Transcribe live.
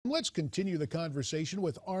Let's continue the conversation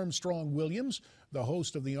with Armstrong Williams, the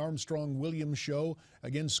host of the Armstrong Williams Show,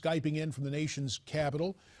 again Skyping in from the nation's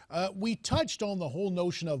capital. We touched on the whole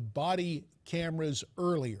notion of body cameras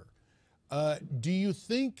earlier. Do you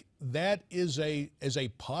think that is a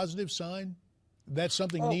positive sign? That's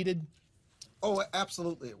something needed? Oh,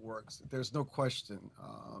 absolutely it works. There's no question.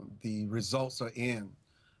 The results are in.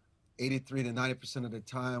 83 to 90% of the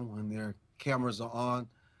time when their cameras are on,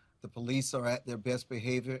 the police are at their best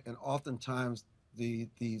behavior, and oftentimes the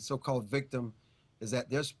so-called victim is at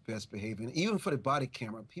their best behavior. And even for the body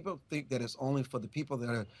camera, people think that it's only for the people that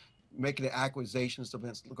are making the accusations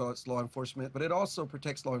against law enforcement, but it also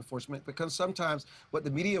protects law enforcement because sometimes what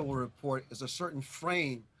the media will report is a certain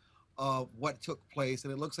frame of what took place,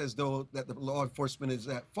 and it looks as though that the law enforcement is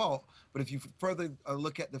at fault. But if you further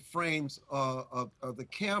look at the frames of the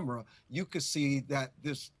camera, you could see that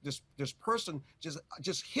this person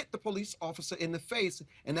just hit the police officer in the face,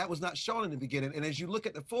 and that was not shown in the beginning. And as you look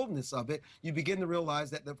at the fullness of it, you begin to realize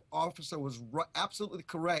that the officer was absolutely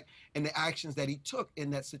correct in the actions that he took in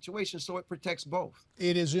that situation. So it protects both.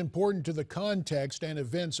 It is important to the context and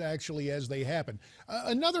events actually as they happen.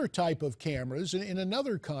 Another type of cameras, in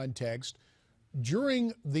another context,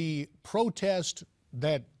 during the protest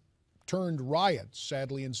that turned riots,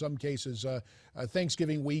 sadly in some cases,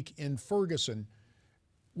 Thanksgiving week in Ferguson,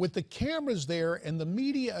 with the cameras there and the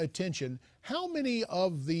media attention, how many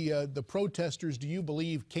of the protesters do you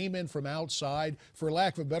believe came in from outside, for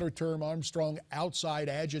lack of a better term, Armstrong, outside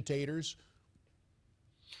agitators?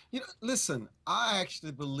 You know, listen, I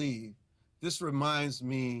actually believe this reminds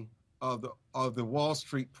me of the Wall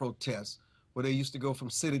Street protests, where they used to go from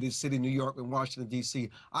city to city, New York and Washington, D.C.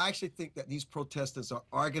 I actually think that these protesters are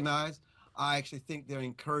organized. I actually think they're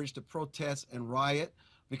encouraged to protest and riot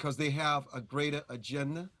because they have a greater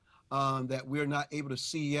agenda that we're not able to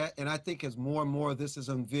see yet. And I think as more and more of this is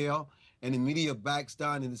unveiled and the media backs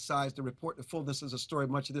down and decides to report the fullness of the story,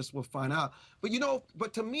 much of this we'll find out. But, you know,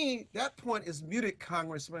 but to me, that point is muted,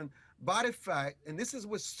 Congressman, by the fact, and this is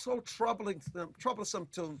what's so troublesome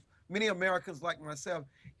to many Americans like myself,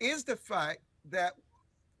 is the fact that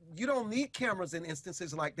you don't need cameras in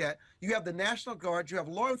instances like that. You have the National Guard, you have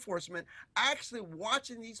law enforcement actually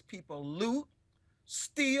watching these people loot,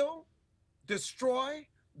 steal, destroy,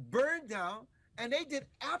 burn down, and they did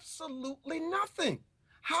absolutely nothing.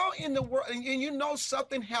 How in the world, and you know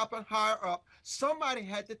something happened higher up, somebody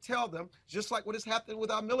had to tell them, just like what is happening with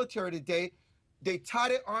our military today, they tie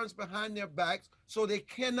their arms behind their backs so they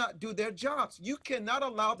cannot do their jobs. You cannot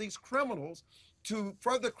allow these criminals to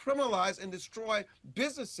further criminalize and destroy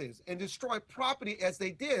businesses and destroy property as they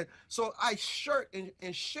did. So I shirt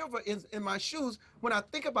and shiver in my shoes when I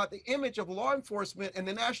think about the image of law enforcement and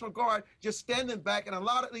the National Guard just standing back and a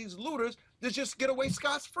lot of these looters to just get away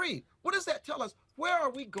scot-free. What does that tell us? Where are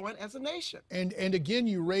we going as a nation? And again,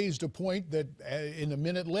 you raised a point that in a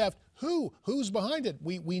minute left, who's behind it?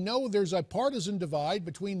 We know there's a partisan divide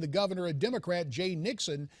between the governor, a Democrat, Jay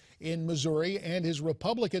Nixon in Missouri, and his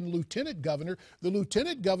Republican lieutenant governor. The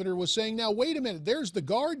lieutenant governor was saying, now, wait a minute, there's the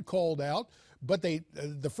Guard called out, but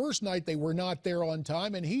the first night they were not there on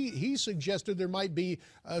time, and he suggested there might be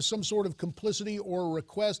some sort of complicity or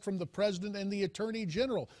request from the president and the attorney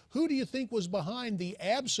general. Who do you think was behind the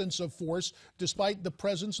absence of force despite the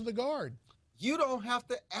presence of the Guard? You don't have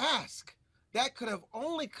to ask. That could have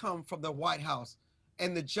only come from the White House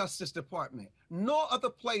and the Justice Department. No other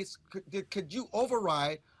place could you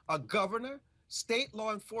override a governor, state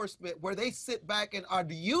law enforcement, where they sit back and are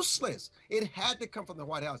useless. It had to come from the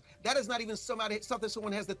White House. That is not even something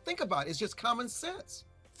someone has to think about. It's just common sense.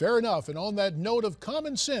 Fair enough. And on that note of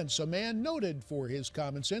common sense, a man noted for his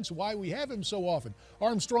common sense, why we have him so often,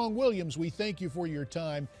 Armstrong Williams, we thank you for your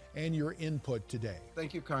time and your input today.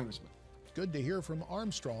 Thank you, Congressman. It's good to hear from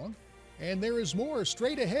Armstrong. And there is more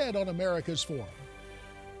straight ahead on America's Forum.